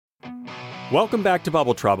Welcome back to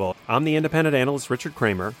Bubble Trouble. I'm the independent analyst Richard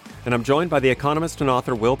Kramer, and I'm joined by the economist and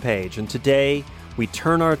author Will Page. And today, we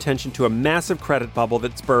turn our attention to a massive credit bubble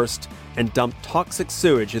that's burst and dumped toxic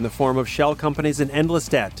sewage in the form of shell companies in endless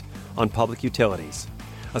debt on public utilities.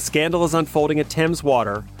 A scandal is unfolding at Thames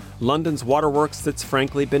Water, London's waterworks that's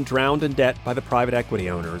frankly been drowned in debt by the private equity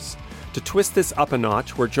owners. To twist this up a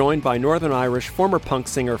notch, we're joined by Northern Irish former punk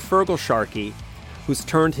singer Feargal Sharkey, who's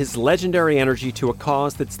turned his legendary energy to a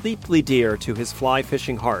cause that's deeply dear to his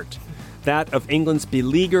fly-fishing heart, that of England's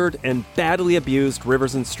beleaguered and badly abused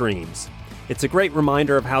rivers and streams. It's a great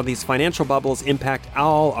reminder of how these financial bubbles impact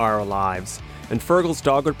all our lives, and Feargal's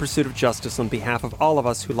dogged pursuit of justice on behalf of all of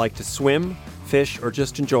us who like to swim, fish, or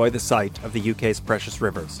just enjoy the sight of the UK's precious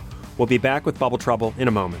rivers. We'll be back with Bubble Trouble in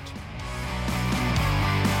a moment.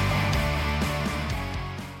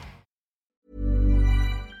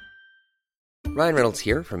 Ryan Reynolds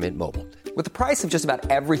here from Mint Mobile. With the price of just about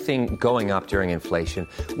everything going up during inflation,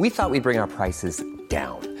 we thought we'd bring our prices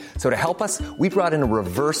down. So to help us, we brought in a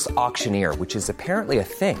reverse auctioneer, which is apparently a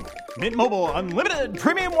thing. Mint Mobile Unlimited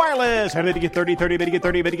Premium Wireless. How to get 30, 30, bit to get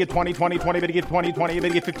 30, bit to get 20, 20, 20, bit to get 20, 20, bit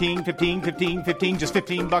to get 15, 15, 15, 15, just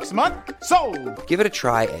 $15 a month? Sold! Give it a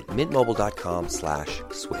try at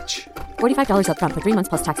mintmobile.com/switch. $45 up front for 3 months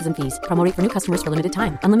plus taxes and fees. Promo rate for new customers for limited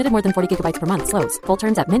time. Unlimited more than 40 gigabytes per month. Slows full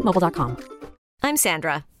terms at mintmobile.com. I'm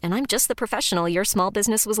Sandra, and I'm just the professional your small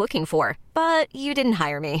business was looking for. But you didn't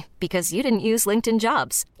hire me because you didn't use LinkedIn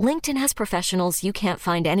Jobs. LinkedIn has professionals you can't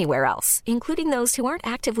find anywhere else, including those who aren't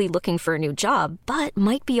actively looking for a new job, but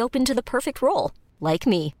might be open to the perfect role, like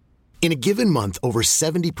me. In a given month, over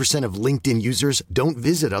 70% of LinkedIn users don't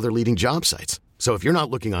visit other leading job sites. So if you're not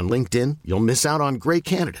looking on LinkedIn, you'll miss out on great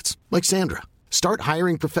candidates like Sandra. Start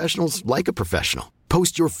hiring professionals like a professional.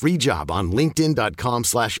 Post your free job on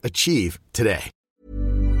linkedin.com/achieve today.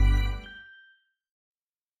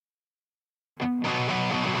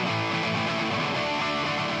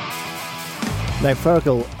 Now,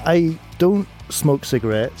 Feargal, I don't smoke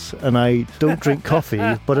cigarettes and I don't drink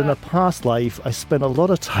coffee, but in a past life, I spent a lot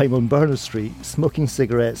of time on Berners Street smoking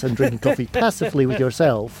cigarettes and drinking coffee passively with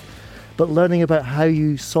yourself, but learning about how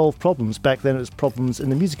you solve problems. Back then, it was problems in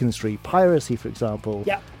the music industry, piracy, for example.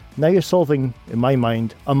 Yeah. Now you're solving, in my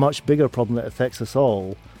mind, a much bigger problem that affects us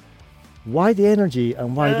all. Why the energy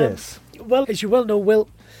and why this? Well, as you well know, Will,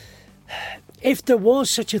 if there was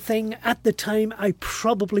such a thing at the time, I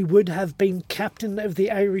probably would have been captain of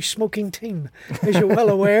the Irish smoking team, as you're well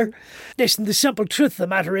aware. Listen, the simple truth of the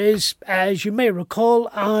matter is, as you may recall,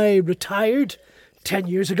 I retired 10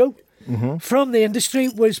 years ago from the industry,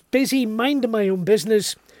 was busy minding my own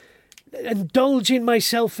business, indulging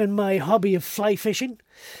myself in my hobby of fly fishing,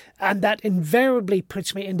 and that invariably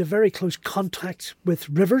puts me into very close contact with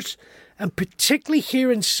rivers, and particularly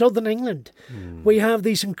here in southern England. We have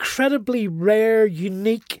these incredibly rare,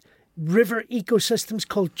 unique river ecosystems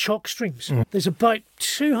called chalk streams. There's about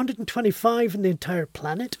 225 in the entire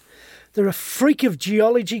planet. They're a freak of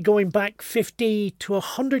geology going back 50 to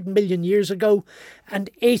 100 million years ago,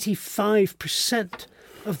 and 85%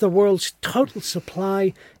 of the world's total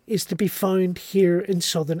supply is to be found here in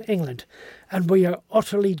southern England, and we are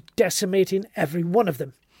utterly decimating every one of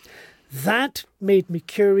them. That made me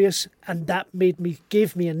curious, and that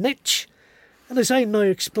gave me an itch. And as I now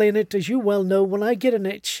explain it, as you well know, when I get an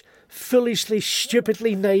itch, foolishly,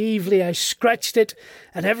 stupidly, naively, I scratched it,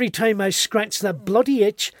 and every time I scratch that bloody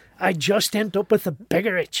itch, I just end up with a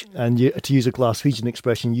bigger itch. And you, to use a Glaswegian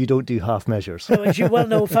expression, you don't do half measures. So as you well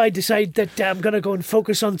know, if I decide that I'm going to go and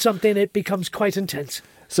focus on something, it becomes quite intense.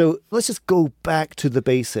 So let's just go back to the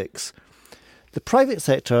basics. The private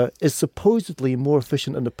sector is supposedly more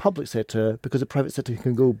efficient than the public sector because the private sector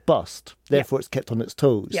can go bust. Therefore, it's kept on its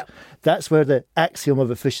toes. Yeah. That's where the axiom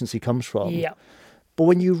of efficiency comes from. Yeah. But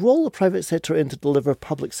when you roll the private sector in to deliver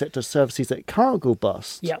public sector services that can't go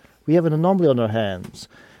bust, we have an anomaly on our hands.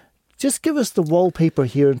 Just give us the wallpaper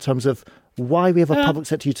here in terms of why we have a public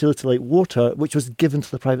sector utility like water, which was given to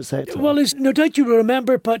the private sector. Well, as no doubt you will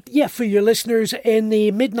remember, but yeah, for your listeners, in the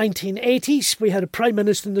mid-1980s, we had a Prime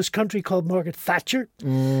Minister in this country called Margaret Thatcher.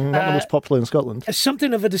 Not the most popular in Scotland.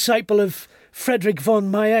 Something of a disciple of Frederick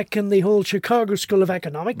von Hayek and the whole Chicago School of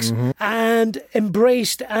Economics, and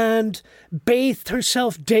embraced and bathed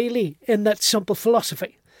herself daily in that simple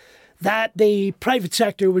philosophy that the private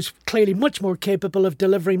sector was clearly much more capable of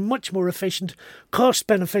delivering much more efficient,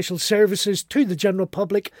 cost-beneficial services to the general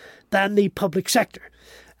public than the public sector.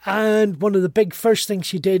 And one of the big first things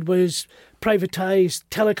she did was privatise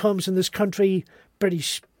telecoms in this country,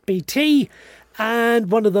 British BT, and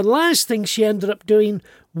one of the last things she ended up doing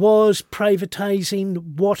was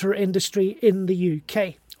privatising water industry in the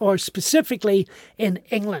UK, or specifically in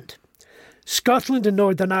England. Scotland and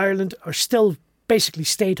Northern Ireland are still basically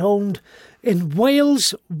state-owned. In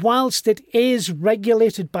Wales, whilst it is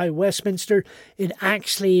regulated by Westminster, it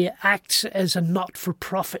actually acts as a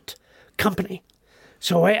not-for-profit company.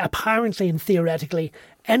 So apparently and theoretically,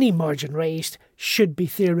 any margin raised should be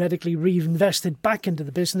theoretically reinvested back into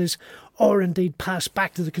the business or indeed passed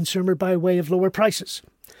back to the consumer by way of lower prices.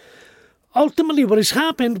 Ultimately, what has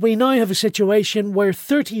happened, we now have a situation where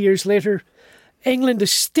 30 years later, England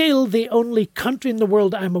is still the only country in the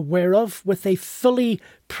world I'm aware of with a fully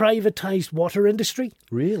privatised water industry.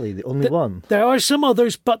 Really? The only one? There are some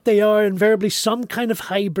others, but they are invariably some kind of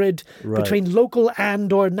hybrid between local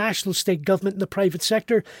and or national state government and the private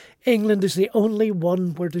sector. England is the only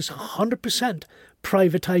one where there's 100%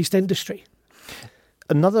 privatised industry.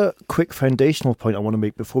 Another quick foundational point I want to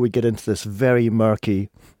make before we get into this very murky,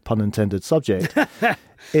 pun intended, subject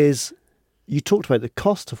is you talked about the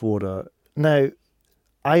cost of water. Now,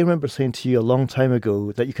 I remember saying to you a long time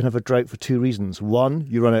ago that you can have a drought for two reasons. One,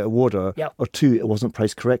 you run out of water, or two, it wasn't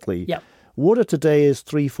priced correctly. Water today is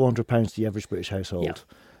 £300-400 to the average British household.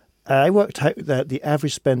 I worked out that the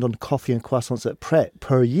average spend on coffee and croissants at Pret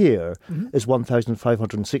per year is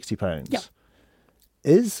 £1,560.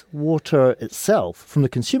 Is water itself, from the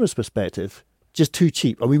consumer's perspective, just too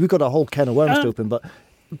cheap? I mean, we've got a whole can of worms to open, but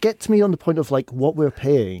get to me on the point of like what we're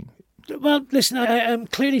paying. Well, listen, I am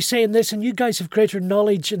clearly saying this, and you guys have greater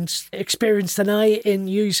knowledge and experience than I in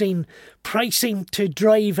using pricing to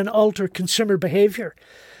drive and alter consumer behaviour.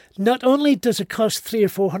 Not only does it cost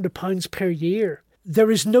 £300 or £400 per year, there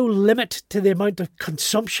is no limit to the amount of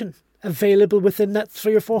consumption available within that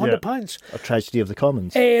 £300 or £400. A tragedy of the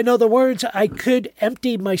commons. In other words, I could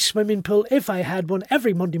empty my swimming pool if I had one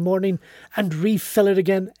every Monday morning and refill it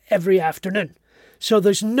again every afternoon. So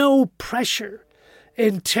there's no pressure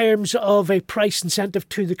in terms of a price incentive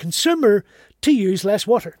to the consumer to use less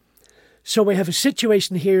water. So we have a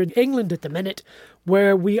situation here in England at the minute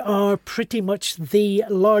where we are pretty much the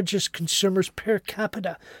largest consumers per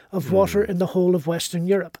capita of water in the whole of Western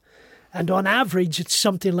Europe. And on average, it's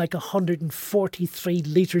something like 143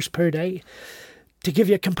 litres per day. To give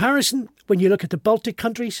you a comparison, when you look at the Baltic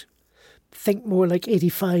countries, think more like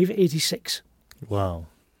 85, 86. Wow.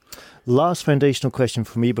 Last foundational question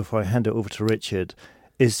for me before I hand it over to Richard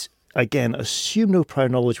is, again, assume no prior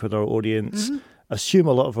knowledge with our audience. Assume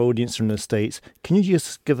a lot of our audience are in the States. Can you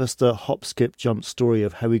just give us the hop, skip, jump story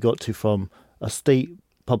of how we got to from a state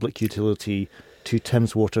public utility to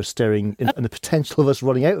Thames Water staring and the potential of us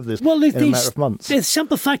running out of this in a matter of months? The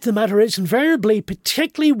simple fact of the matter is, invariably,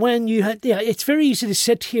 particularly when you had, it's very easy to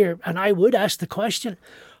sit here, and I would ask the question,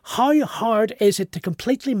 how hard is it to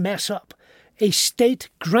completely mess up a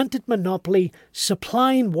state-granted monopoly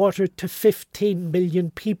supplying water to 15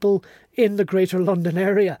 million people in the Greater London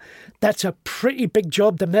area? That's a pretty big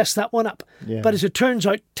job to mess that one up. But as it turns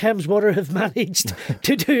out, Thames Water have managed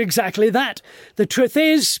to do exactly that. The truth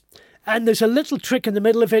is, and there's a little trick in the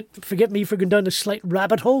middle of it, forgive me for going down a slight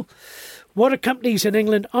rabbit hole, water companies in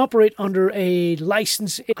England operate under a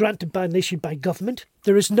licence granted by and issued by government.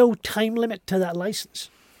 There is no time limit to that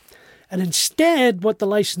licence. And instead, what the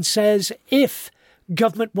licence says, if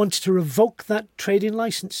government wants to revoke that trading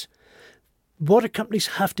licence, water companies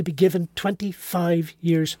have to be given 25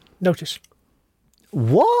 years' notice.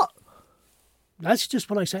 What? That's just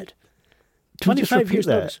what I said. 25 years'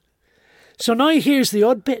 notice. So now here's the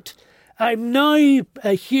odd bit. I'm now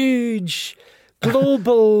a huge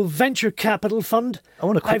global venture capital fund.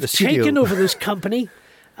 I've taken over this company.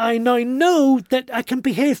 I now know that I can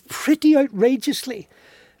behave pretty outrageously.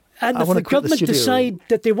 And if the government decide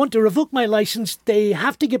that they want to revoke my licence, they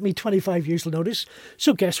have to give me 25 years' notice.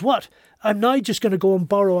 So guess what? I'm now just going to go and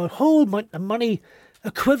borrow a whole amount of money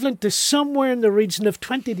equivalent to somewhere in the region of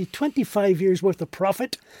 20 to 25 years' worth of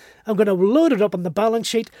profit. I'm going to load it up on the balance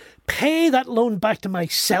sheet, pay that loan back to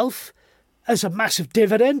myself as a massive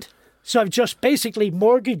dividend. So I've just basically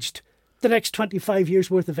mortgaged the next 25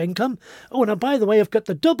 years' worth of income. Oh, and by the way, I've got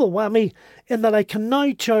the double whammy in that I can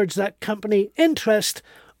now charge that company interest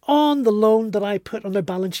on the loan that I put on their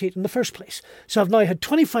balance sheet in the first place. So I've now had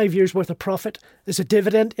 25 years worth of profit as a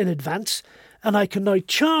dividend in advance, and I can now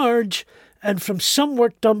charge, and from some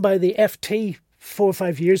work done by the FT 4 or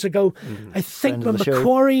 5 years ago, I think when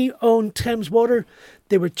Macquarie owned Thames Water,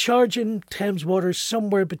 they were charging Thames Water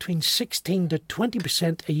somewhere between 16 to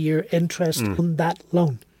 20% a year interest on that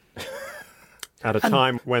loan. At a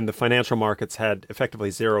time when the financial markets had effectively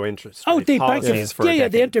zero interest rate policies for a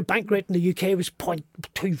decade. The interbank rate in the UK was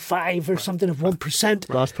 0.25 or something of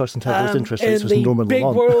 1%. Last person to have those interest rates was Norman Lamont. In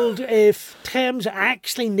the big world, if Thames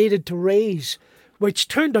actually needed to raise which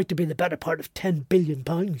turned out to be the better part of £10 billion.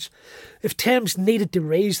 If Thames needed to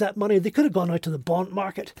raise that money, they could have gone out to the bond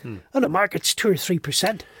market, and the market's 2 or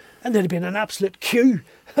 3%, and there'd have been an absolute queue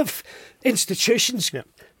of institutions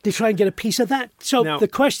to try and get a piece of that. So now, the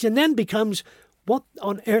question then becomes, what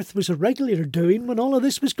on earth was a regulator doing when all of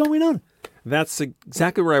this was going on? That's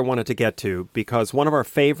exactly where I wanted to get to, because one of our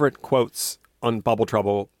favorite quotes on Bubble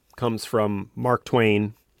Trouble comes from Mark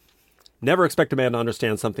Twain. Never expect a man to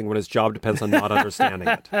understand something when his job depends on not understanding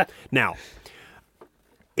it. Now,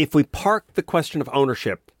 if we park the question of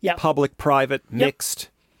ownership, public, private, mixed,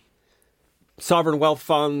 sovereign wealth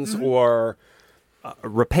funds, or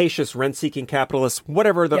rapacious rent-seeking capitalists,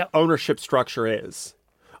 whatever the ownership structure is,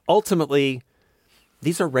 ultimately,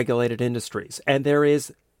 these are regulated industries. And there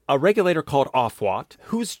is a regulator called Ofwat,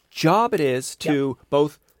 whose job it is to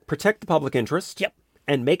both protect the public interest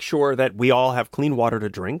and make sure that we all have clean water to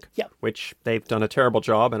drink, which they've done a terrible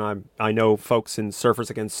job. And I know folks in Surfers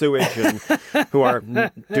Against Sewage and who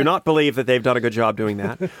do not believe that they've done a good job doing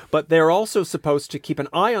that. But they're also supposed to keep an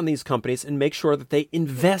eye on these companies and make sure that they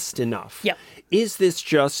invest enough. Is this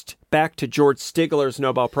just, back to George Stigler's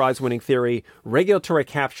Nobel Prize-winning theory, regulatory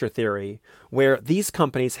capture theory, where these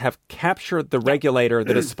companies have captured the regulator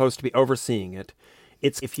that is supposed to be overseeing it?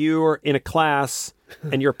 It's if you're in a class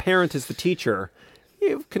and your parent is the teacher,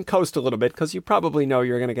 you can coast a little bit because you probably know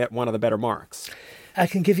you're going to get one of the better marks. I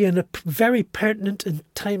can give you a very pertinent and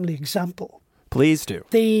timely example. Please do.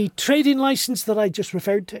 The trading licence that I just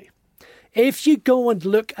referred to. If you go and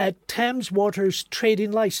look at Thames Water's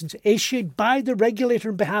trading licence issued by the regulator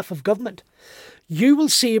on behalf of government, you will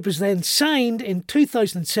see it was then signed in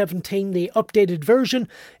 2017, the updated version.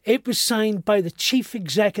 It was signed by the chief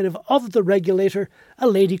executive of the regulator, a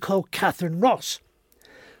lady called Catherine Ross.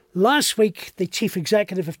 Last week, the chief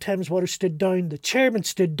executive of Thames Water stood down, the chairman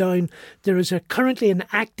stood down. There is currently an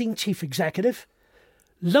acting chief executive.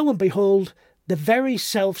 Lo and behold, the very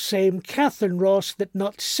self-same Catherine Ross that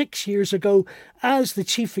not 6 years ago, as the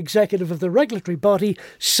chief executive of the regulatory body,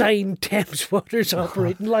 signed Thames Water's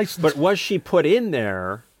operating licence. But was she put in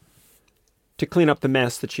there to clean up the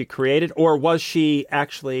mess that she created, or was she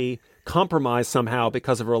actually compromised somehow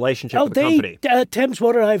because of a relationship with the company? Thames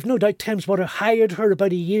Water, I have no doubt Thames Water hired her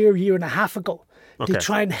about a year and a half ago to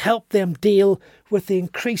try and help them deal with the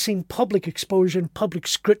increasing public exposure and public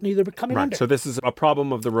scrutiny they were coming under. So this is a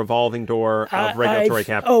problem of the revolving door of regulatory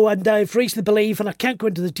capital. Oh, and I've reason to believe, and I can't go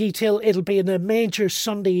into the detail, it'll be in a major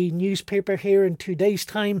Sunday newspaper here in 2 days'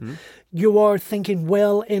 time. You are thinking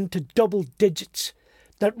well into double digits.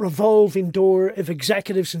 That revolving door of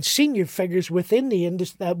executives and senior figures within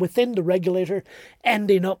the regulator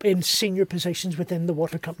ending up in senior positions within the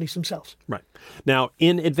water companies themselves. Right. Now,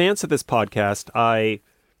 in advance of this podcast, I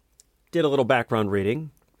did a little background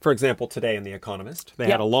reading. For example, today in The Economist,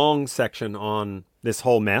 they had a long section on this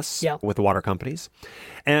whole mess with the water companies.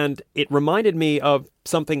 And it reminded me of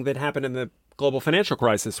something that happened in the global financial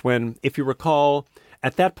crisis when, if you recall,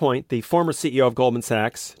 at that point, the former CEO of Goldman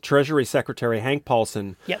Sachs, Treasury Secretary Hank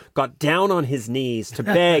Paulson, got down on his knees to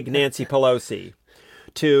beg Nancy Pelosi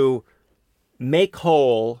to make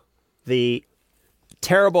whole the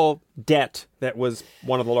terrible debt that was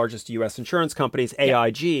one of the largest U.S. insurance companies,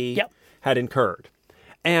 AIG, had incurred.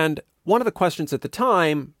 And one of the questions at the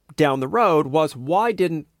time down the road was, why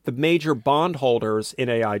didn't the major bondholders in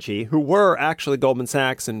AIG, who were actually Goldman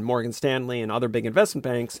Sachs and Morgan Stanley and other big investment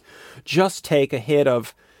banks, just take a hit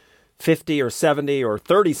of 50 or 70 or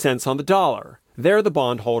 30 cents on the dollar? They're the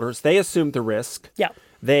bondholders. They assumed the risk.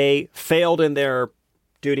 They failed in their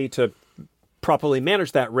duty to properly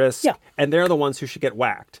manage that risk, and they're the ones who should get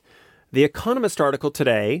whacked. The Economist article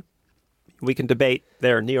today, we can debate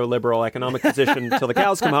their neoliberal economic position till the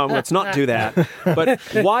cows come home. Let's not do that. But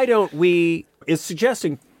why don't we, is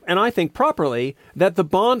suggesting, and I think properly, that the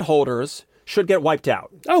bondholders should get wiped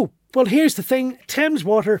out. Oh, well, here's the thing. Thames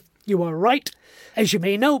Water, you are right. As you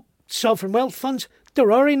may know, sovereign wealth funds,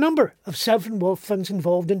 there are a number of sovereign wealth funds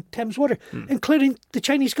involved in Thames Water, including the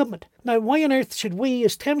Chinese government. Now, why on earth should we,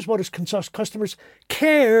 as Thames Water's customers,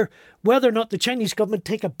 care whether or not the Chinese government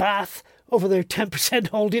take a bath over their 10%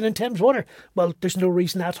 holding in Thames Water? Well, there's no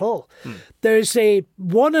reason at all. There's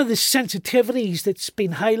one of the sensitivities that's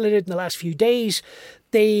been highlighted in the last few days.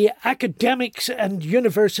 The academics and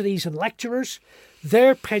universities and lecturers,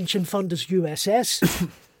 their pension fund is USS.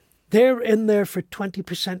 They're in there for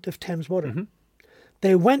 20% of Thames Water.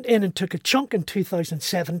 They went in and took a chunk in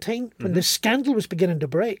 2017 when the scandal was beginning to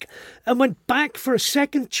break, and went back for a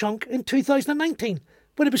second chunk in 2019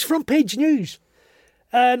 when it was front page news.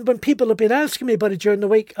 And when people have been asking me about it during the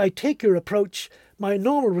week, I take your approach. My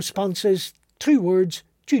normal response is 2 words: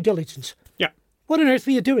 due diligence. Yeah. What on earth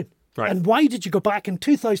were you doing? Right. And why did you go back in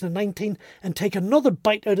 2019 and take another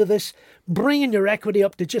bite out of this, bringing your equity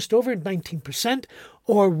up to just over 19%?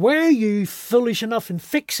 Or were you foolish enough and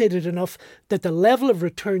fixated enough that the level of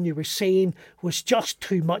return you were seeing was just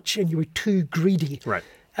too much and you were too greedy? Right.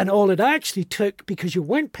 And all it actually took, because you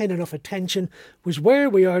weren't paying enough attention, was where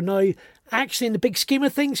we are now, actually in the big scheme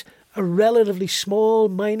of things, a relatively small,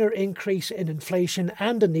 minor increase in inflation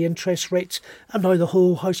and in the interest rates, and now the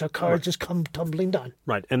whole house of cards has come tumbling down.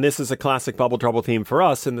 Right. And this is a classic bubble trouble theme for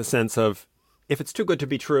us in the sense of, if it's too good to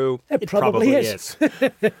be true, it probably is.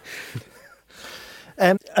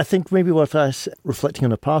 I think maybe worth us reflecting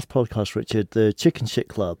on a past podcast, Richard, the Chicken Shit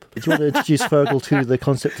Club. Do you want to introduce Feargal to the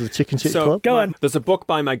concept of the Chicken Shit Club? Go on. There's a book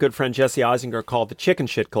by my good friend Jesse Eisinger called The Chicken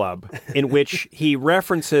Shit Club, in which he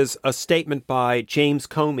references a statement by James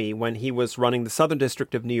Comey when he was running the Southern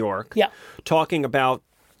District of New York, talking about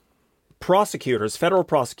prosecutors, federal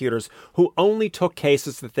prosecutors, who only took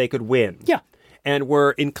cases that they could win. And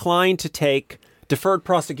were inclined to take deferred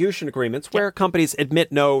prosecution agreements where companies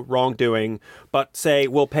admit no wrongdoing, but say,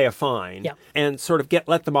 we'll pay a fine, and sort of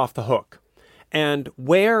let them off the hook. And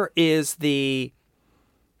where is the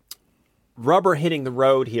rubber hitting the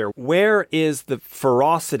road here? Where is the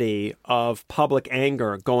ferocity of public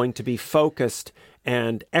anger going to be focused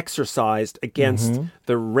and exercised against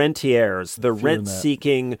the rentiers, the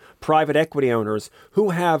rent-seeking private equity owners who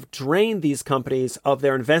have drained these companies of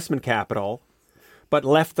their investment capital, but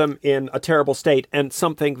left them in a terrible state? And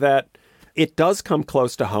something that it does come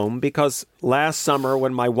close to home, because last summer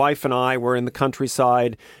when my wife and I were in the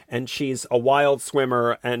countryside, and she's a wild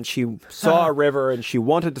swimmer, and she saw a river and she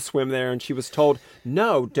wanted to swim there, and she was told,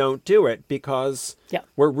 no, don't do it, because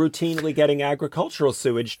we're routinely getting agricultural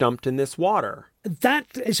sewage dumped in this water. That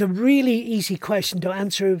is a really easy question to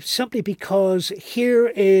answer, simply because here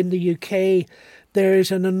in the UK,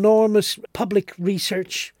 there's an enormous public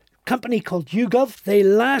research company called YouGov. The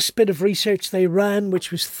last bit of research they ran,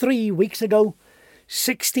 which was 3 weeks ago,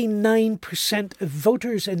 69% of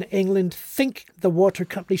voters in England think the water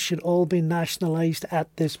companies should all be nationalised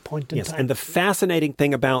at this point in time. And the fascinating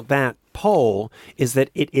thing about that poll is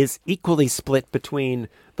that it is equally split between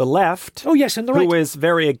the left, and the right, who is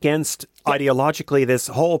very against ideologically this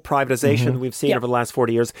whole privatization that we've seen over the last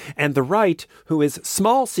 40 years, and the right, who is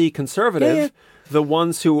small c conservative, the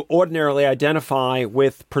ones who ordinarily identify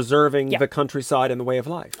with preserving the countryside and the way of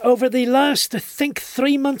life. Over the last, I think,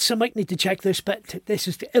 3 months, I might need to check this, but this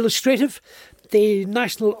is illustrative. The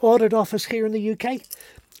National Audit Office here in the UK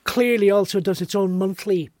clearly also does its own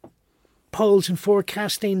monthly polls and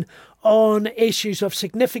forecasting on issues of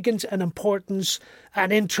significance and importance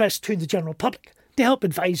and interest to the general public to help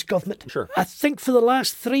advise government. Sure. I think for the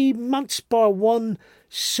last 3 months, bar one,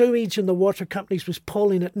 sewage and the water companies was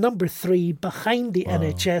polling at number 3 behind the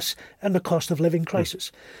NHS and the cost of living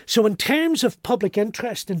crisis. So in terms of public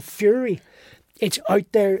interest and fury, it's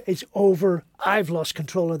out there, it's over, I've lost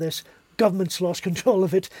control of this, government's lost control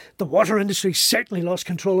of it, the water industry certainly lost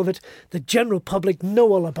control of it, the general public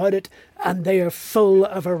know all about it, and they are full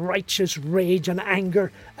of a righteous rage and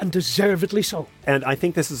anger, and deservedly so. And I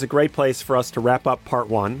think this is a great place for us to wrap up part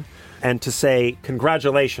 1. And to say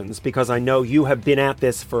congratulations, because I know you have been at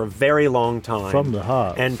this for a very long time. From the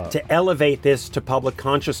heart. And to elevate this to public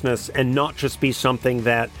consciousness and not just be something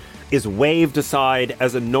that is waved aside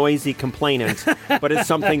as a noisy complainant, but is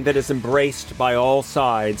something that is embraced by all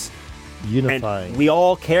sides. Unifying. And we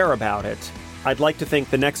all care about it. I'd like to think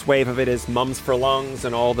the next wave of it is Mums for Lungs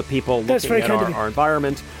and all the people looking at our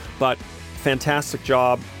environment. But fantastic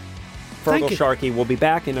job. Feargal Sharkey will be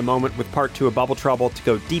back in a moment with part 2 of Bubble Trouble to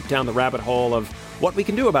go deep down the rabbit hole of what we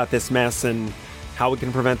can do about this mess and how we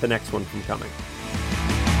can prevent the next one from coming.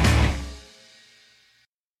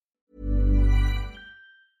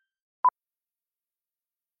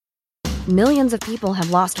 Millions of people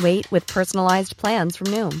have lost weight with personalized plans from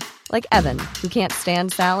Noom. Like Evan, who can't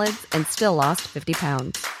stand salads and still lost 50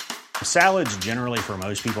 pounds. Salads generally for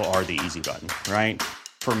most people are the easy button, right?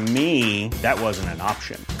 For me, that wasn't an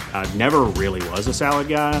option. I never really was a salad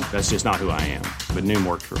guy. That's just not who I am. But Noom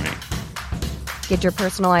worked for me. Get your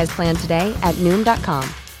personalized plan today at Noom.com.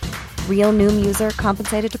 Real Noom user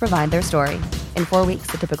compensated to provide their story. In 4 weeks,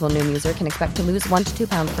 the typical Noom user can expect to lose 1 to 2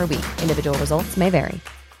 pounds per week. Individual results may vary.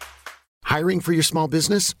 Hiring for your small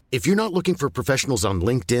business? If you're not looking for professionals on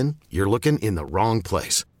LinkedIn, you're looking in the wrong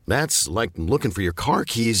place. That's like looking for your car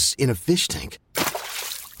keys in a fish tank.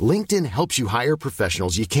 LinkedIn helps you hire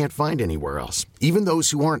professionals you can't find anywhere else, even those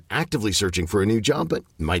who aren't actively searching for a new job but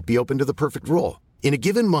might be open to the perfect role. In a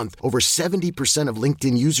given month, over 70% of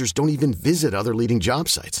LinkedIn users don't even visit other leading job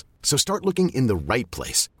sites. So start looking in the right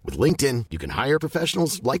place. With LinkedIn, you can hire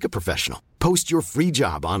professionals like a professional. Post your free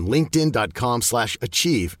job on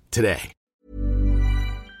linkedin.com/achieve today.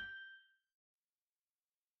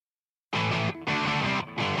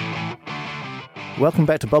 Welcome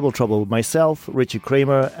back to Bubble Trouble with myself, Richard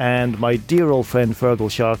Kramer, and my dear old friend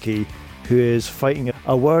Feargal Sharkey, who is fighting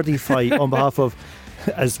a wordy fight on behalf of,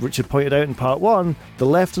 as Richard pointed out in part one, the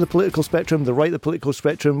left of the political spectrum, the right of the political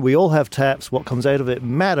spectrum. We all have taps. What comes out of it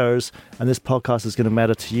matters, and this podcast is going to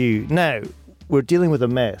matter to you. Now, we're dealing with a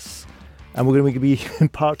mess, and we're going to be, in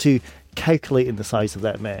part two, calculating the size of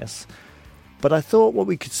that mess. But I thought what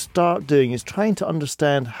we could start doing is trying to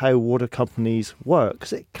understand how water companies work,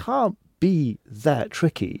 because it can't be that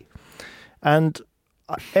tricky. And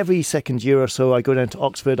every second year or so, I go down to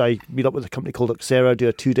Oxford, I meet up with a company called Oxera, do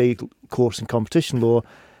a 2-day course in competition law.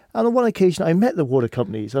 And on one occasion, I met the water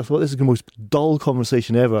companies. I thought, this is the most dull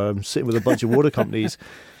conversation ever. I'm sitting with a bunch of water companies.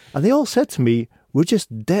 And they all said to me, we're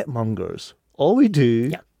just debt mongers. All we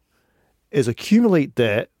do is accumulate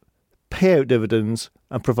debt, pay out dividends,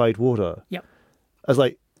 and provide water. Yep. I was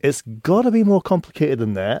like, it's got to be more complicated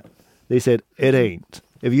than that. They said, it ain't.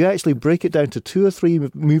 If you actually break it down to 2 or 3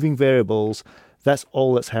 moving variables, that's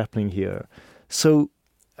all that's happening here. So,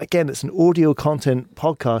 again, it's an audio content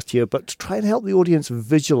podcast here, but to try and help the audience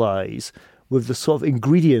visualize with the sort of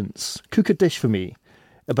ingredients, cook a dish for me,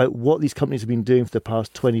 about what these companies have been doing for the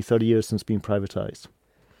past 20, 30 years since being privatised.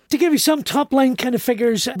 To give you some top-line kind of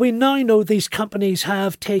figures, we now know these companies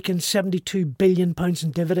have taken £72 billion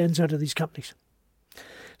in dividends out of these companies,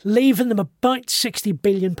 leaving them about £60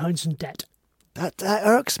 billion in debt. That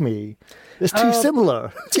irks me. It's too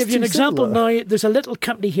similar. To give you an example now, there's a little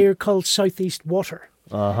company here called Southeast Water.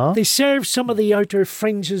 They serve some of the outer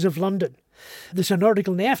fringes of London. There's an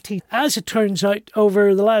article in the FT. As it turns out,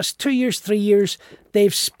 over the last 2 years, 3 years,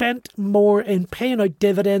 they've spent more in paying out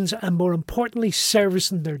dividends and, more importantly,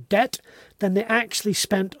 servicing their debt than they actually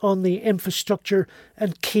spent on the infrastructure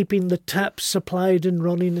and keeping the taps supplied and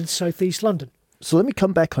running in Southeast London. So let me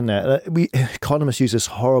come back on that. Economists use this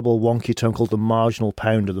horrible wonky term called the marginal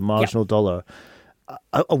pound or the marginal dollar.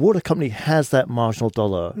 A water company has that marginal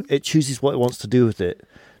dollar. It chooses what it wants to do with it.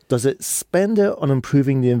 Does it spend it on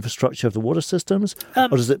improving the infrastructure of the water systems, or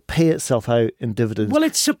does it pay itself out in dividends? Well,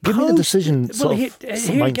 it's supposed... Give me the decision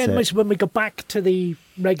here again, when we go back to the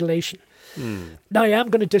regulation. Now, I am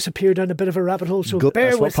going to disappear down a bit of a rabbit hole, so bear with me.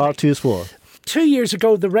 That's what part 2 is for. 2 years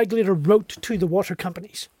ago, the regulator wrote to the water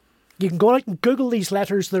companies. You can go out and Google these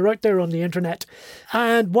letters. They're out there on the internet.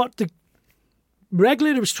 And what the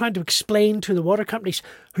regulator was trying to explain to the water companies,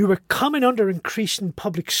 who were coming under increasing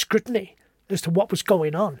public scrutiny as to what was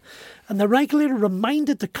going on. And the regulator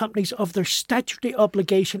reminded the companies of their statutory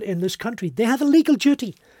obligation in this country. They have a legal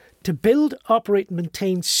duty to build, operate and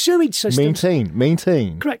maintain sewage systems.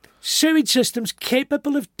 Maintain. Correct. Sewage systems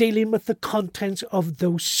capable of dealing with the contents of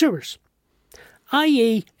those sewers.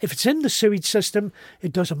 I.e., if it's in the sewage system,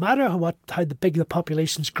 it doesn't matter how big the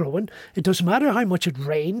population's growing, it doesn't matter how much it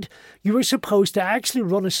rained, you were supposed to actually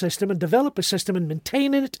run a system and develop a system and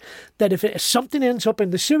maintain it, that if something ends up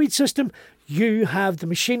in the sewage system, you have the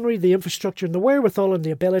machinery, the infrastructure and the wherewithal and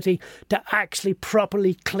the ability to actually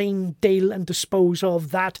properly clean, deal and dispose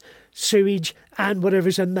of that sewage and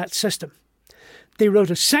whatever's in that system. They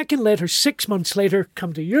wrote a second letter 6 months later,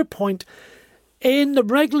 come to your point, in the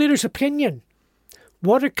regulator's opinion,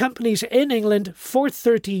 water companies in England for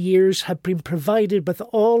 30 years have been provided with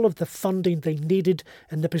all of the funding they needed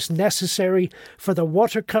and that was necessary for the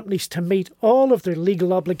water companies to meet all of their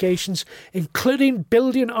legal obligations, including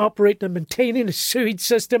building, operating and maintaining a sewage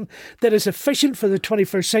system that is efficient for the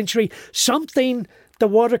 21st century, something the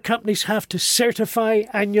water companies have to certify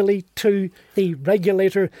annually to the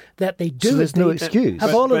regulator that they do. So there's no excuse.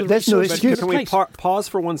 There's no excuse. Can we pause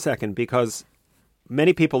for 1 second? Because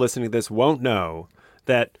many people listening to this won't know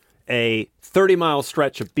that a 30-mile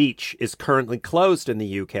stretch of beach is currently closed in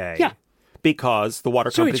the UK. Yeah. Because the water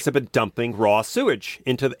companies have been dumping raw sewage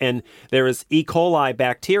into, and there is E. coli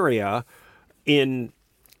bacteria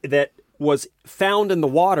that was found in the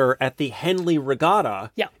water at the Henley Regatta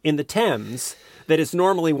in the Thames that is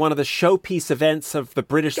normally one of the showpiece events of the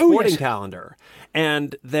British sporting calendar.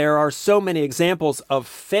 And there are so many examples of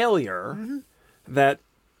failure that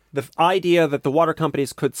the idea that the water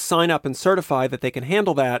companies could sign up and certify that they can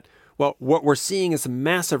handle that, well, what we're seeing is a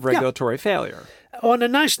massive regulatory failure. On a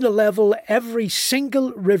national level, every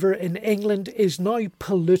single river in England is now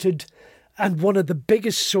polluted, and one of the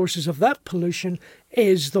biggest sources of that pollution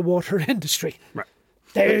is the water industry. Right.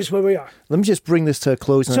 There's where we are. Let me just bring this to a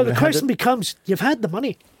close. So the question becomes, you've had the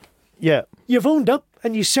money. Yeah. You've owned up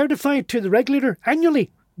and you certify to the regulator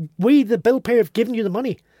annually, we, the bill payer, have given you the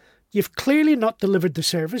money. You've clearly not delivered the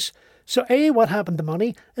service. So A, what happened to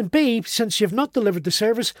money? And B, since you've not delivered the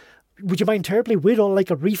service, would you mind terribly, we'd all like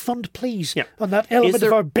a refund, please, on that element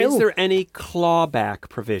of our bill. Is there any clawback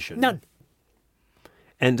provision? None.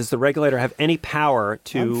 And does the regulator have any power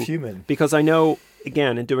to... I'm fuming. Because I know,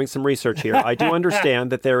 again, in doing some research here, I do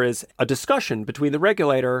understand that there is a discussion between the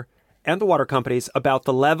regulator and the water companies about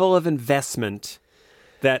the level of investment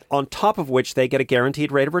that on top of which they get a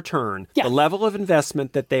guaranteed rate of return, the level of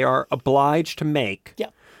investment that they are obliged to make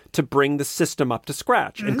to bring the system up to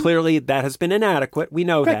scratch. And clearly that has been inadequate. We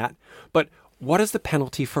know that. But what is the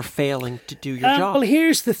penalty for failing to do your job? Well,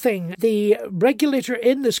 here's the thing. The regulator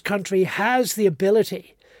in this country has the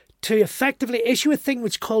ability to effectively issue a thing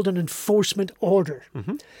which is called an enforcement order.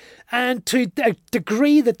 And to a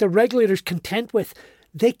degree that the regulator's content with,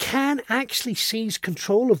 they can actually seize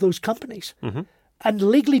control of those companies and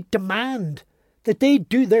legally demand that they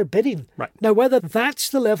do their bidding. Right. Now, whether that's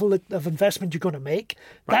the level of investment you're going to make,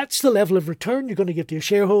 that's the level of return you're going to give to your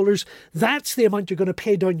shareholders, that's the amount you're going to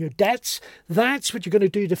pay down your debts, that's what you're going to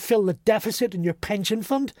do to fill the deficit in your pension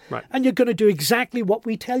fund, and you're going to do exactly what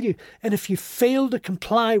we tell you. And if you fail to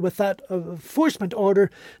comply with that enforcement order,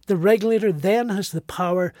 the regulator then has the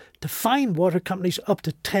power to fine water companies up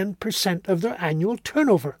to 10% of their annual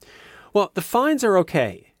turnover. Well, the fines are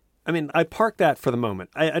okay. I mean, I park that for the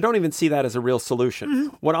moment. I don't even see that as a real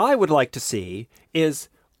solution. What I would like to see is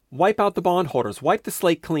wipe out the bondholders, wipe the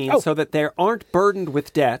slate clean so that they aren't burdened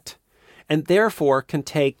with debt and therefore can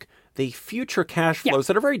take the future cash flows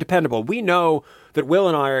that are very dependable. We know that Will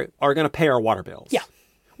and I are going to pay our water bills. Yeah.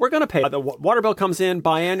 We're going to pay. The water bill comes in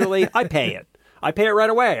biannually. I pay it. I pay it right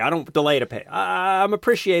away. I don't delay to pay. I'm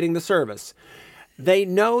appreciating the service. They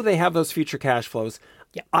know they have those future cash flows.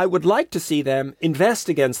 I would like to see them invest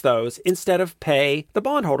against those instead of pay the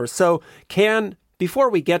bondholders. So before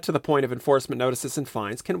we get to the point of enforcement notices and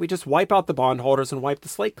fines, can we just wipe out the bondholders and wipe the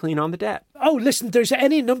slate clean on the debt? Oh, listen, there's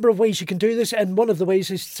any number of ways you can do this, and one of the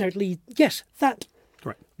ways is certainly, yes, that.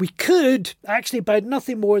 Right. We could actually, by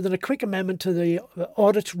nothing more than a quick amendment to the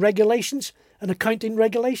audit regulations and accounting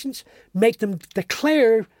regulations, make them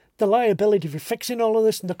declare the liability for fixing all of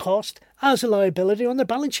this and the cost as a liability on their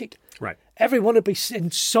balance sheet. Right. Everyone would be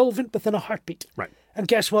insolvent within a heartbeat. Right. And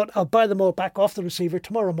guess what? I'll buy them all back off the receiver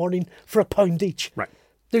tomorrow morning for £1 each. Right.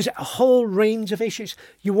 There's a whole range of issues.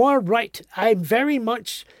 You are right. I'm very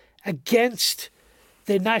much against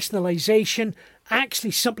the nationalisation,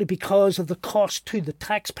 actually simply because of the cost to the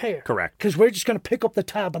taxpayer. Correct. Because we're just going to pick up the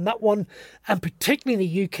tab on that one. And particularly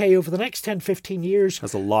in the UK over the next 10, 15 years,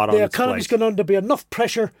 has a lot on the its economy's plate. going to be enough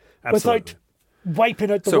pressure without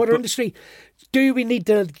wiping out the water industry. Do we need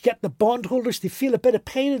to get the bondholders to feel a bit of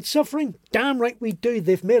pain and suffering? Damn right we do.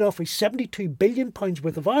 They've made off with £72 billion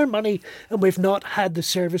worth of our money, and we've not had the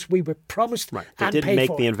service we were promised They and didn't paid make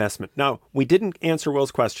for. the investment. Now, we didn't answer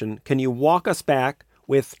Will's question. Can you walk us back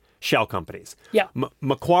with shell companies? Yeah.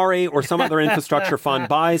 Macquarie or some other infrastructure fund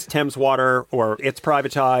buys Thames Water or it's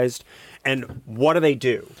privatized. And what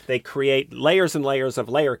do? They create layers and layers of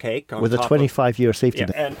layer cake. With a 25-year safety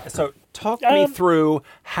net. And so talk me through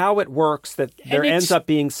how it works that there ends up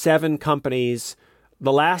being 7 companies,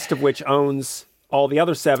 the last of which owns all the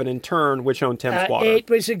other 7 in turn, which own Thames Water. It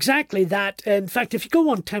was exactly that. In fact, if you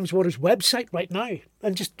go on Thames Water's website right now,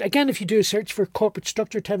 and just, again, if you do a search for corporate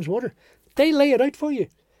structure Thames Water, they lay it out for you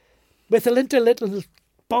with the little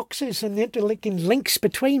boxes and the interlinking links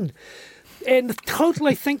between. In total,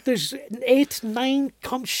 I think there's 8, 9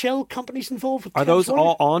 shell companies involved. With Are Thames those Water.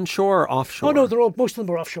 all onshore or offshore? Oh, no, most of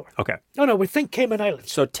them are offshore. Okay. Oh, no, we think Cayman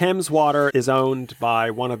Islands. So Thames Water is owned by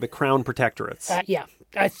one of the Crown Protectorates. Yeah.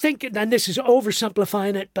 I think, and this is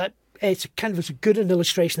oversimplifying it, but it's kind of as good an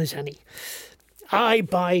illustration as any. I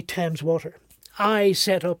buy Thames Water. I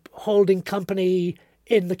set up holding company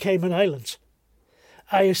in the Cayman Islands.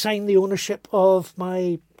 I assign the ownership of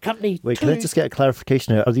my company Wait, can I just get a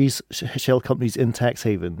clarification here? Are these shell companies in tax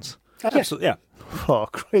havens? Absolutely, yeah. Oh,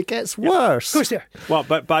 it gets worse. Of course they are. Well,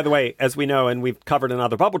 but by the way, as we know, and we've covered in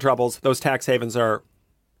other bubble troubles, those tax havens are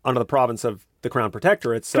under the province of the Crown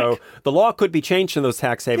Protectorate. So the law could be changed in those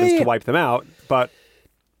tax havens to wipe them out, but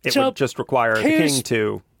it would just require the king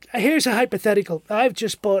to... Here's a hypothetical. I've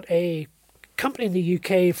just bought a company in the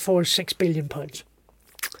UK for £6 billion.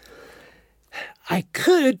 I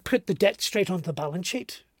could put the debt straight onto the balance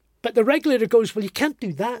sheet, but the regulator goes, well, you can't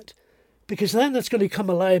do that because then that's going to become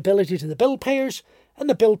a liability to the bill payers, and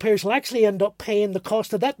the bill payers will actually end up paying the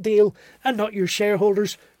cost of that deal and not your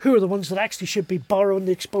shareholders, who are the ones that actually should be borrowing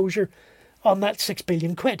the exposure on that £6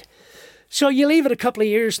 billion. So you leave it a couple of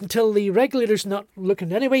years until the regulator's not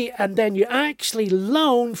looking anyway, and then you actually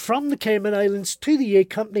loan from the Cayman Islands to the UK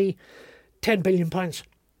company £10 billion,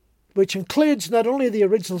 which includes not only the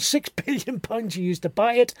original £6 billion you used to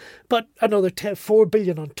buy it, but another $4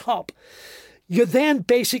 billion on top. You then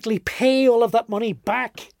basically pay all of that money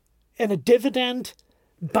back in a dividend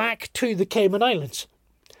back to the Cayman Islands.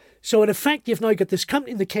 So in effect, you've now got this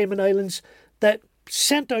company in the Cayman Islands that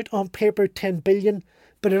sent out on paper $10 billion,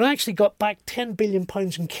 but it actually got back £10 billion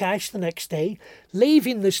in cash the next day,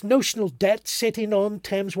 leaving this notional debt sitting on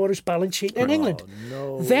Thames Water's balance sheet in England.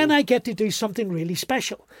 No. Then I get to do something really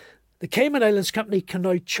special. The Cayman Islands company can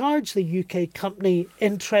now charge the UK company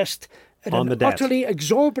interest at on an utterly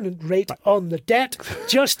exorbitant rate on the debt,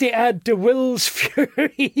 just to add to Will's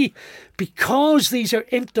fury, because these are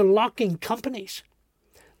interlocking companies.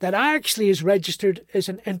 That actually is registered as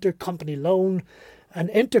an intercompany loan, and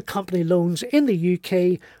intercompany loans in the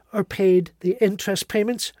UK are paid, the interest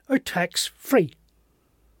payments are tax-free.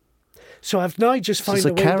 So I've now just found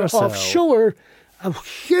a way to offshore a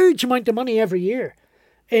huge amount of money every year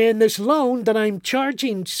in this loan that I'm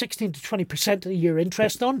charging 16 to 20% a year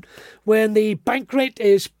interest on, when the bank rate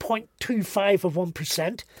is 0.25 of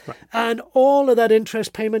 1%. Right. And all of that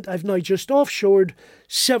interest payment I've now just offshored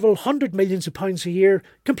several hundred millions of pounds a year,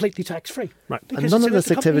 completely tax-free. Right. And none of this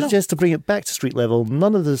activity, just to bring it back to street level,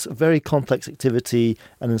 none of this very complex activity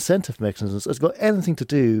and incentive mechanisms has got anything to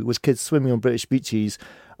do with kids swimming on British beaches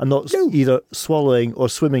and not either swallowing or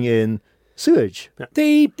swimming in sewage. Yeah.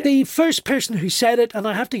 The first person who said it, and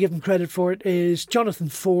I have to give him credit for it, is Jonathan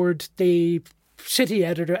Ford, the city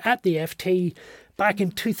editor at the FT, back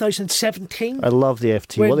in 2017. I love the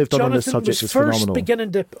FT. What they've done on this subject is phenomenal. Jonathan was first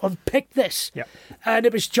beginning to unpick this. Yeah. And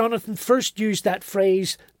it was Jonathan first used that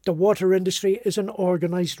phrase, the water industry is an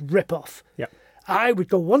organised rip-off. Yeah. I would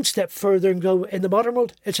go one step further and go, in the modern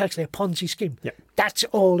world, it's actually a Ponzi scheme. Yeah. That's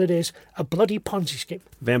all it is, a bloody Ponzi scheme.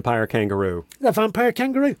 Vampire kangaroo. The vampire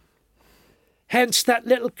kangaroo. Hence that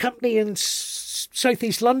little company in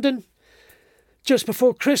southeast London, just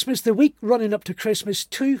before Christmas, the week running up to Christmas,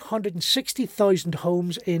 260,000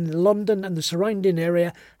 homes in London and the surrounding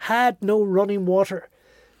area had no running water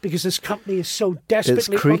because this company is so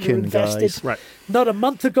desperately underinvested. Guys. Right. Not a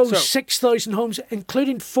month ago, 6,000 homes,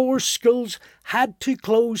 including 4 schools, had to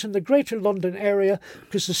close in the greater London area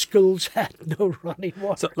because the schools had no running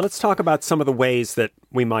water. So let's talk about some of the ways that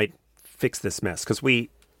we might fix this mess, because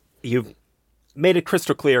you've made it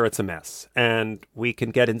crystal clear it's a mess, and we can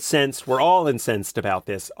get incensed. We're all incensed about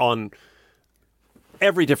this on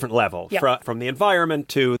every different level, from the environment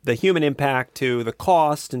to the human impact to the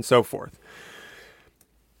cost and so forth.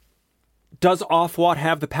 Does Ofwat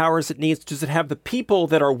have the powers it needs? Does it have the people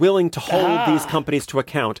that are willing to hold these companies to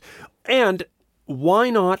account? And why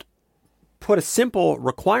not put a simple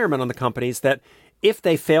requirement on the companies that if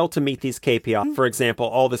they fail to meet these KPIs, for example,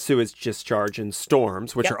 all the sewage discharge in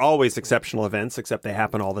storms, which are always exceptional events, except they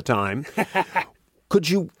happen all the time, could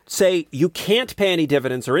you say you can't pay any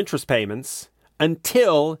dividends or interest payments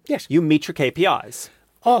until you meet your KPIs?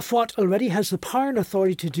 Ofwat already has the power and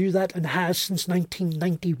authority to do that, and has since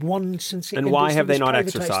 1991, since the And why have they not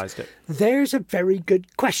exercised it? There's a very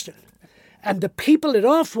good question. And the people at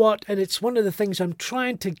Ofwat, and it's one of the things I'm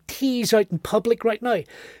trying to tease out in public right now,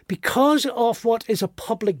 because Ofwat is a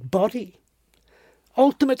public body,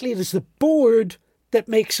 ultimately it is the board that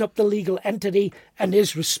makes up the legal entity and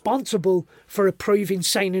is responsible for approving,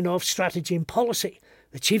 signing off strategy and policy.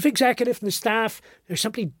 The chief executive and the staff, they're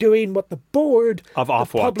simply doing what the board of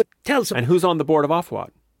Ofwat, the public, tells them. And who's on the board of Ofwat?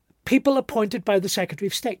 People appointed by the Secretary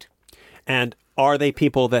of State. And are they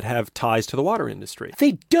people that have ties to the water industry?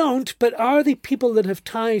 They don't, but are they people that have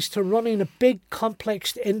ties to running a big,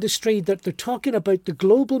 complex industry that they're talking about the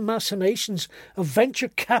global machinations of venture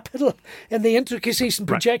capital and the intricacies and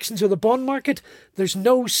projections of the bond market? There's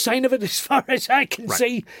no sign of it as far as I can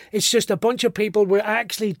see. It's just a bunch of people who are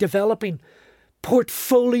actually developing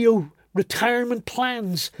portfolio retirement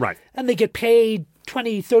plans. Right. And they get paid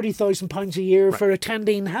 £20,000-30,000 a year for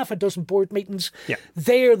attending half a dozen board meetings. Yeah.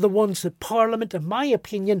 They're the ones that Parliament, in my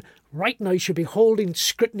opinion, right now should be holding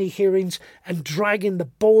scrutiny hearings and dragging the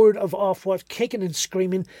board of Ofwat, kicking and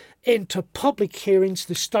screaming, into public hearings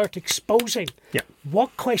to start exposing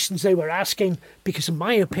what questions they were asking, because in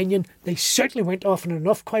my opinion, they certainly weren't offering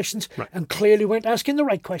enough questions and clearly weren't asking the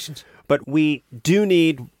right questions. But we do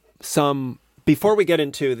need some, before we get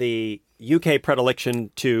into the UK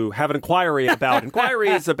predilection to have an inquiry about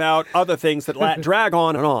inquiries about other things that drag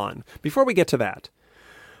on and on. Before we get to that,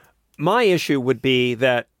 my issue would be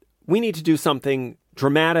that we need to do something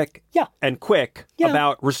dramatic and quick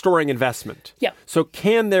about restoring investment. Yeah. So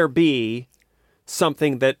can there be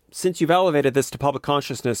something that, since you've elevated this to public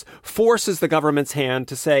consciousness, forces the government's hand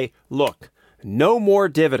to say, look, no more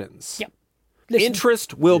dividends. Yep. Listen,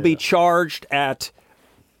 interest will be charged at,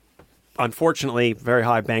 unfortunately, very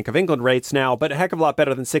high Bank of England rates now, but a heck of a lot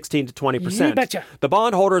better than 16 to 20%. You betcha. The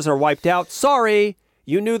bondholders are wiped out. Sorry,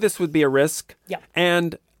 you knew this would be a risk. Yep.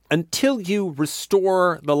 And until you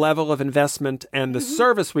restore the level of investment and the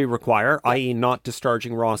service we require, i.e. not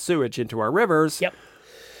discharging raw sewage into our rivers,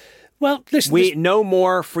 well, listen, we no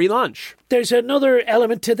more free lunch. There's another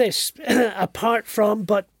element to this, apart from,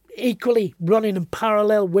 but equally running in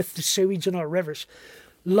parallel with the sewage in our rivers.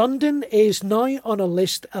 London is now on a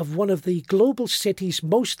list of one of the global cities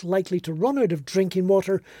most likely to run out of drinking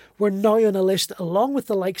water. We're now on a list along with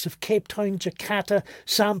the likes of Cape Town, Jakarta,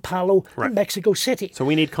 Sao Paulo, and Mexico City. So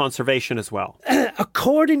we need conservation as well.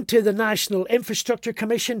 According to the National Infrastructure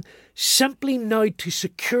Commission, simply now to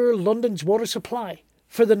secure London's water supply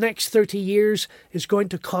for the next 30 years is going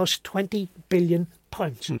to cost £20 billion.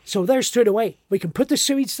 So there straight away. We can put the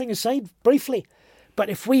sewage thing aside briefly. But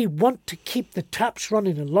if we want to keep the taps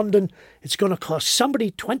running in London, it's going to cost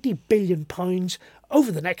somebody £20 billion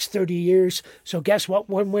over the next 30 years. So guess what?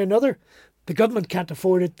 One way or another, the government can't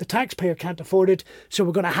afford it, the taxpayer can't afford it, so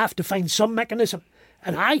we're going to have to find some mechanism.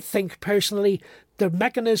 And I think, personally, the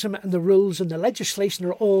mechanism and the rules and the legislation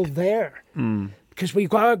are all there. Because we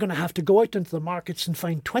are going to have to go out into the markets and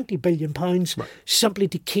find £20 billion simply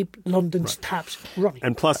to keep London's taps running.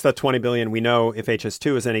 And plus that $20 billion, we know if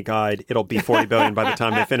HS2 is any guide, it'll be $40 billion by the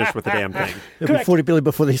time they finish with the damn thing. It'll be $40 billion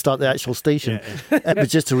before they start the actual station. But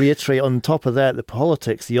just to reiterate, on top of that, the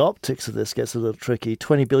politics, the optics of this gets a little tricky.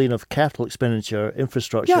 $20 billion of capital expenditure,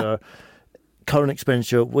 infrastructure, current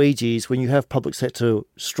expenditure, wages. When you have public sector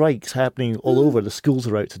strikes happening all over, the schools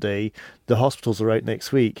are out today, the hospitals are out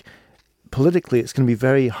next week. Politically, it's going to be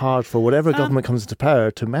very hard for whatever government comes into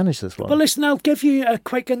power to manage this one. Well, listen, I'll give you a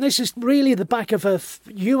quick, and this is really the back of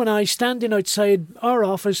you and I standing outside our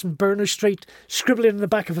office in Berners Street, scribbling in the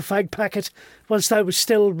back of a fag packet whilst I was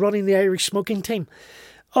still running the Irish smoking team,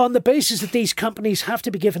 on the basis that these companies have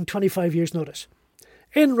to be given 25 years' notice.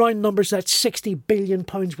 In round numbers, that's £60 billion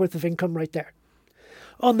worth of income right there.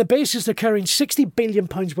 On the basis they're carrying £60 billion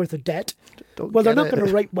worth of debt, they're not going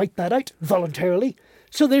to wipe that out voluntarily.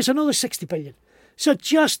 So there's another 60 billion. So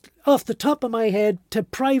just off the top of my head, to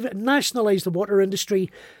nationalise the water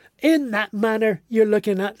industry in that manner, you're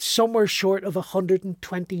looking at somewhere short of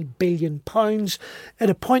 £120 billion at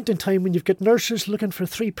a point in time when you've got nurses looking for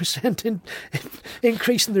 3%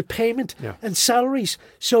 increase in their payment and salaries.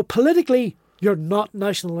 So politically, you're not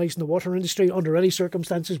nationalising the water industry under any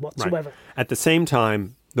circumstances whatsoever. Right. At the same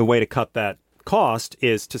time, the way to cut that cost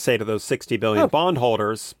is to say to those 60 billion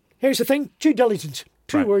bondholders, here's the thing, due diligence.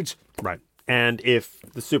 Two words. Right. And if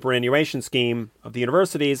the superannuation scheme of the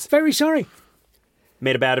universities... Very sorry.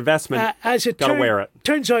 ...made a bad investment, as it gotta wear it.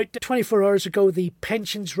 Turns out, 24 hours ago, the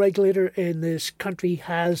pensions regulator in this country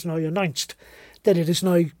has now announced that it is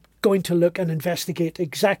now going to look and investigate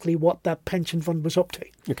exactly what that pension fund was up to.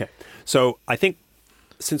 Okay. So I think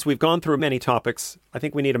since we've gone through many topics, I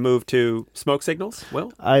think we need to move to smoke signals,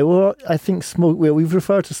 Will? I think we've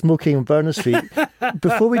referred to smoking on Berners Street.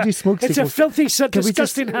 Before we do smoke signals... It's a filthy,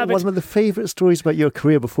 disgusting habit. One of the favourite stories about your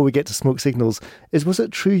career before we get to smoke signals is, was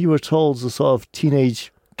it true you were told as a sort of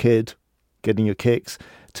teenage kid getting your kicks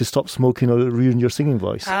to stop smoking or ruin your singing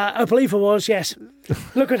voice? I believe it was, yes.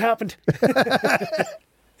 Look what happened.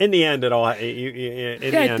 In the end,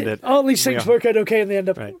 all these things work out okay in the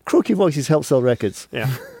end. Right. Croaky voices help sell records.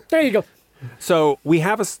 Yeah. There you go. So we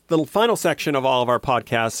have the final section of all of our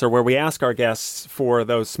podcasts where we ask our guests for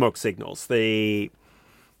those smoke signals, the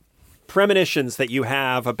premonitions that you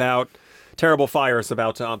have about terrible fires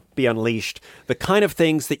about to be unleashed, the kind of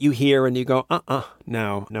things that you hear and you go,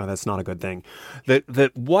 no, that's not a good thing.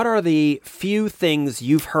 What are the few things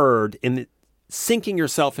you've heard in sinking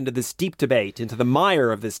yourself into this deep debate, into the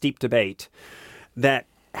mire of this deep debate, that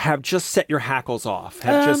have just set your hackles off,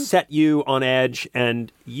 have just set you on edge,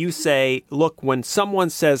 and you say, look, when someone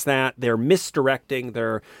says that, they're misdirecting,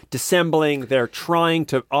 they're dissembling, they're trying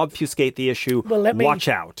to obfuscate the issue, watch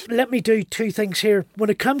out. Let me do two things here. When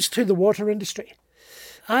it comes to the water industry,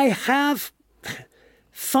 I have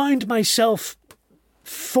found myself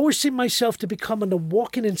forcing myself to become a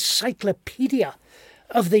walking encyclopedia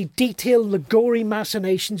of the detailed, laborious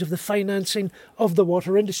machinations of the financing of the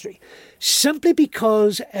water industry. Simply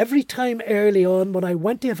because every time early on when I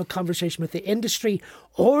went to have a conversation with the industry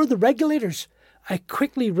or the regulators, I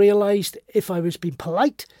quickly realised if I was being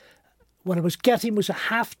polite, what I was getting was a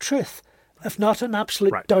half-truth. if not an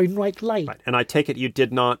absolute Right. downright lie. Right. And I take it you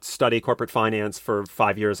did not study corporate finance for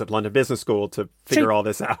 5 years at London Business School to figure all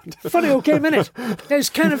this out. Funny, okay, minute. It's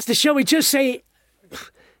kind of, shall we just say,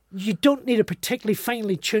 you don't need a particularly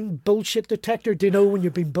finely tuned bullshit detector to know when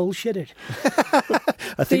you're being bullshitted.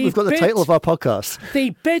 I think we've got the title of our podcast. The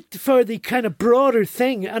bit for the kind of broader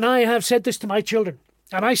thing, and I have said this to my children,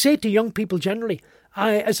 and I say it to young people generally,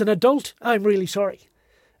 as an adult, I'm really sorry.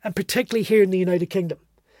 And particularly here in the United Kingdom,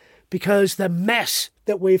 because the mess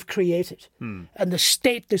that we've created and the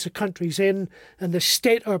state this country's in and the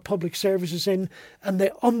state our public service is in and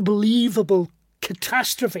the unbelievable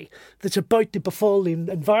catastrophe that's about to befall the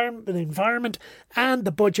environment and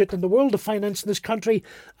the budget and the world of finance in this country,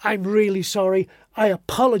 I'm really sorry. I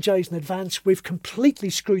apologise in advance. We've completely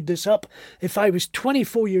screwed this up. If I was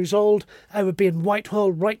 24 years old, I would be in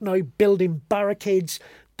Whitehall right now building barricades.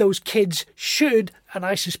 Those kids should, and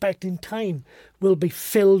I suspect in time, will be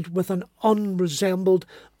filled with an unresembled,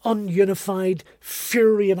 ununified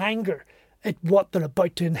fury and anger at what they're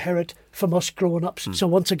about to inherit from us grown-ups. So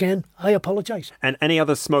once again, I apologise. And any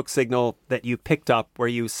other smoke signal that you picked up where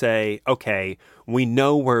you say, okay, we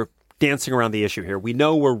know we're dancing around the issue here. We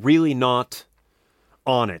know we're really not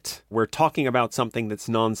on it. We're talking about something that's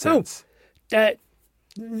nonsense.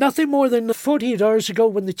 Nothing more than 48 hours ago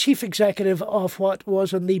when the chief executive of what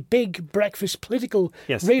was on the big breakfast political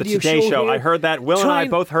radio the Today Show. here, I heard that. Will and I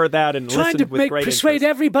both heard that and listened with great persuade interest.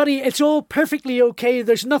 everybody it's all perfectly okay.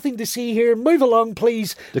 There's nothing to see here. Move along,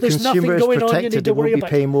 please. The There's nothing consumer is going on you protected. need They to worry won't be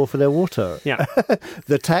about. paying more for their water. Yeah.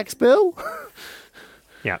 The tax bill?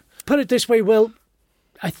 Yeah. Put it this way, Will.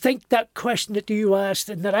 I think that question that you asked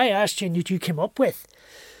and that I asked you and that you came up with,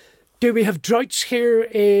 do we have droughts here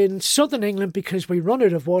in southern England because we run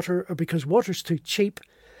out of water or because water's too cheap?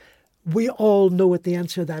 We all know what the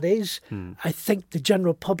answer to that is. I think the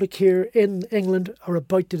general public here in England are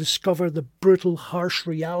about to discover the brutal, harsh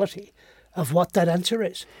reality of what that answer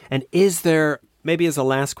is. And is there, maybe as a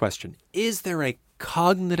last question, is there a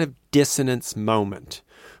cognitive dissonance moment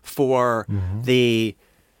for the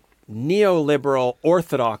neoliberal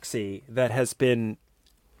orthodoxy that has been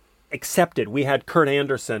accepted? We had Kurt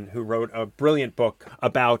Anderson, who wrote a brilliant book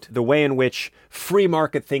about the way in which free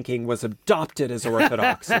market thinking was adopted as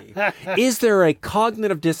orthodoxy. Is there a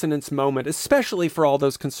cognitive dissonance moment, especially for all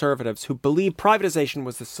those conservatives who believe privatization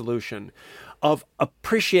was the solution, of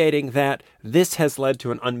appreciating that this has led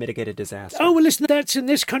to an unmitigated disaster? Oh, well, listen, that's in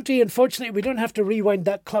this country. Unfortunately, we don't have to rewind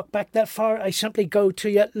that clock back that far. I simply go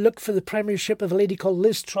to look for the premiership of a lady called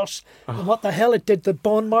Liz Truss and what the hell it did to the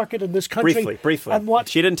bond market in this country. Briefly. And what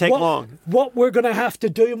she didn't take long. What we're going to have to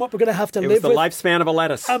do and what we're going to have to live with. It was the lifespan of a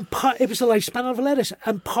lettuce. It was the lifespan of a lettuce.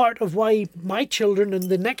 And part of why my children and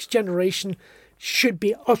the next generation should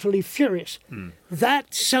be utterly furious.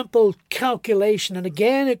 That simple calculation, and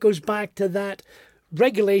again it goes back to that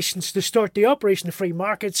regulations to start the operation of free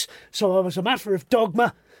markets. So as a matter of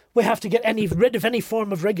dogma, we have to get rid of any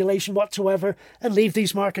form of regulation whatsoever and leave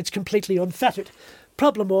these markets completely unfettered.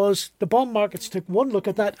 Problem was, the bond markets took one look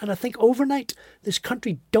at that, and I think overnight this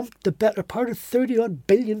country dumped the better part of 30-odd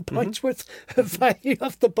billion pounds worth of value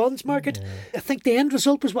off the bonds market. I think the end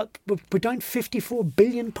result was we're down 54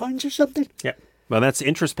 billion pounds or something. Yeah. Well, that's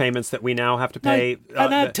interest payments that we now have to pay.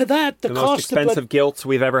 And add to that, the most cost expensive gilts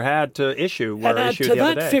we've ever had to issue were issued the other day. And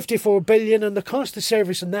add to that 54 billion and the cost of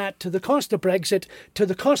service and that, to the cost of Brexit, to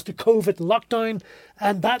the cost of COVID and lockdown.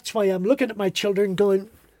 And that's why I'm looking at my children going,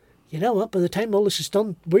 you know what, by the time all this is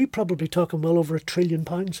done, we're probably talking well over £1 trillion.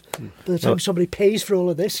 By the time somebody pays for all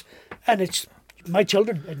of this. And it's my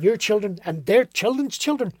children and your children and their children's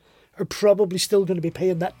children are probably still going to be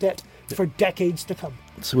paying that debt for decades to come.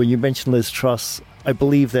 So when you mention Liz Truss, I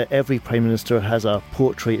believe that every Prime Minister has a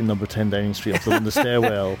portrait in number 10 Downing Street of them in the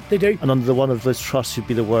stairwell. They do. And under the one of Liz Truss should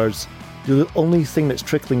be the words, the only thing that's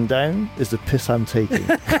trickling down is the piss I'm taking.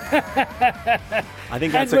 I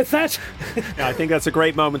think that's a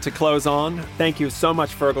great moment to close on. Thank you so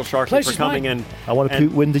much, Feargal Sharkey, for coming in. I want to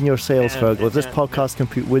put wind in your sails, Feargal. If this podcast can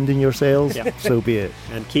put wind in your sails, so be it.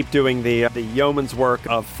 And keep doing the yeoman's work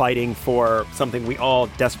of fighting for something we all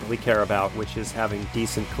desperately care about, which is having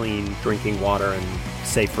decent, clean drinking water and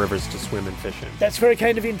safe rivers to swim and fish in. That's very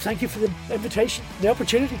kind of you, and thank you for the invitation, the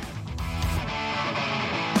opportunity.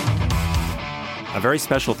 A very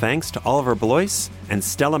special thanks to Oliver Blois and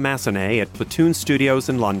Stella Massonet at Platoon Studios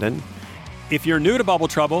in London. If you're new to Bubble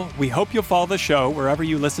Trouble, we hope you'll follow the show wherever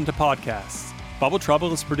you listen to podcasts. Bubble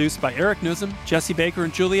Trouble is produced by Eric Newsom, Jesse Baker,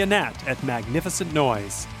 and Julia Nat at Magnificent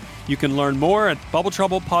Noise. You can learn more at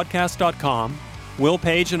bubbletroublepodcast.com. Will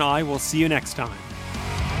Page and I will see you next time.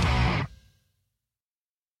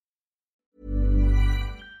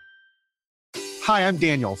 Hi, I'm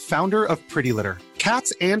Daniel, founder of Pretty Litter.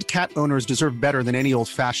 Cats and cat owners deserve better than any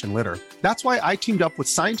old-fashioned litter. That's why I teamed up with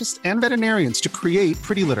scientists and veterinarians to create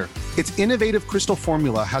Pretty Litter. Its innovative crystal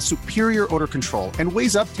formula has superior odor control and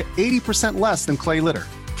weighs up to 80% less than clay litter.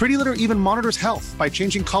 Pretty Litter even monitors health by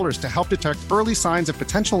changing colors to help detect early signs of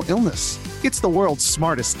potential illness. It's the world's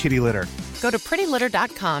smartest kitty litter. Go to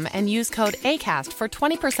prettylitter.com and use code ACAST for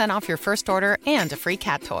 20% off your first order and a free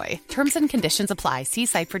cat toy. Terms and conditions apply. See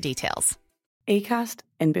site for details. Acast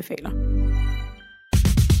anbefaler.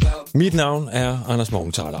 Mit navn er Anders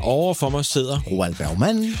Morgenthaler. Over for mig sidder Roald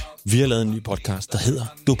Bergmann. Vi har lavet en ny podcast, der hedder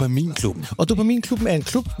Dopaminklubben. Og Dopaminklubben er en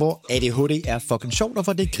klub, hvor ADHD er fucking sjovt, og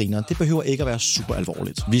hvor det griner. Det behøver ikke at være super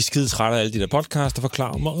alvorligt. Vi er skide trætte af alle de der podcasts, der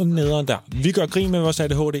forklarer mig nederen der. Vi gør grin med vores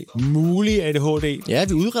ADHD. Mulig ADHD. Ja,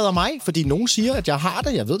 vi udreder mig, fordi nogen siger, at jeg har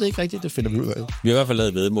det. Jeg ved det ikke rigtigt. Det finder vi ud af. Vi har i hvert fald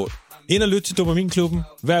lavet væddemål. Ind og lyt til Dopaminklubben.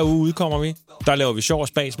 Hver uge udkommer vi. Der laver vi sjov og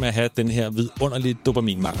spas med at have den her vidunderlige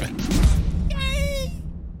dopaminmangel.